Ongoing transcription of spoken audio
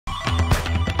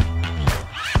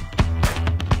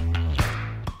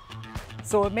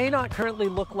So it may not currently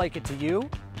look like it to you.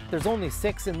 There's only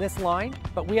 6 in this line,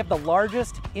 but we have the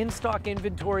largest in-stock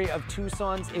inventory of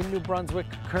Tucsons in New Brunswick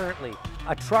currently.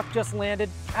 A truck just landed,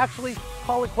 actually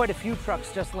call it quite a few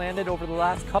trucks just landed over the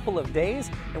last couple of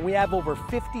days, and we have over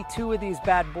 52 of these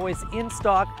bad boys in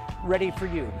stock ready for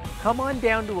you. Come on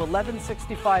down to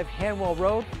 1165 Hanwell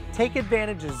Road, take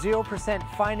advantage of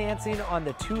 0% financing on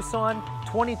the Tucson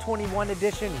 2021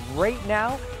 edition right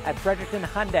now at Fredericton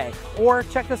Hyundai, or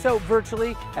check us out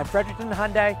virtually at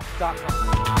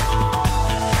frederictonhyundai.com.